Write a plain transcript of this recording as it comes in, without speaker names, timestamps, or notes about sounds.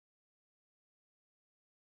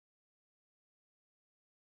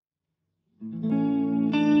This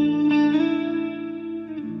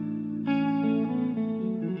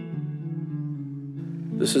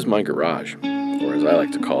is my garage, or as I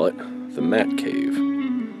like to call it, the Mat Cave.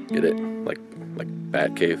 Get it? Like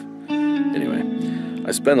Bat Cave? Anyway,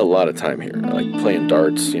 I spend a lot of time here. I like playing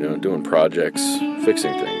darts, doing projects,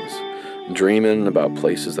 fixing things, dreaming about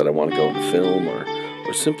places that I want to go and film, or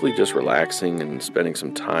simply just relaxing and spending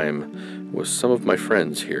some time with some of my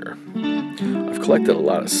friends here. I've collected a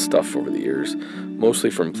lot of stuff over the years, mostly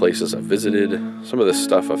from places I've visited. Some of this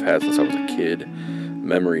stuff I've had since I was a kid,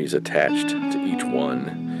 memories attached to each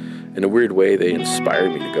one. In a weird way, they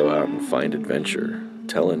inspired me to go out and find adventure,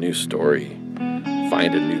 tell a new story,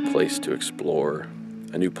 find a new place to explore,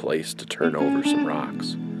 a new place to turn over some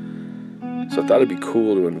rocks. So I thought it'd be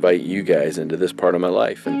cool to invite you guys into this part of my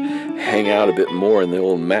life and hang out a bit more in the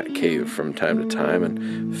old Mat Cave from time to time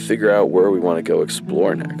and figure out where we want to go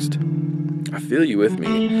explore next. I feel you with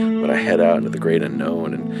me when I head out into the great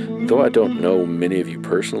unknown, and though I don't know many of you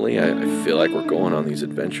personally, I feel like we're going on these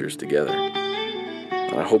adventures together.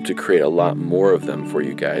 I hope to create a lot more of them for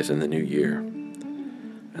you guys in the new year.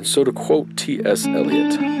 And so to quote T.S.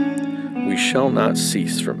 Eliot, "We shall not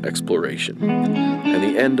cease from exploration, and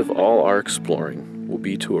the end of all our exploring will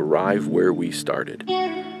be to arrive where we started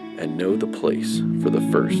and know the place for the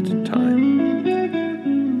first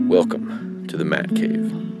time." Welcome to the Mat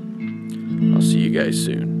Cave. I'll see you guys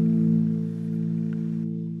soon.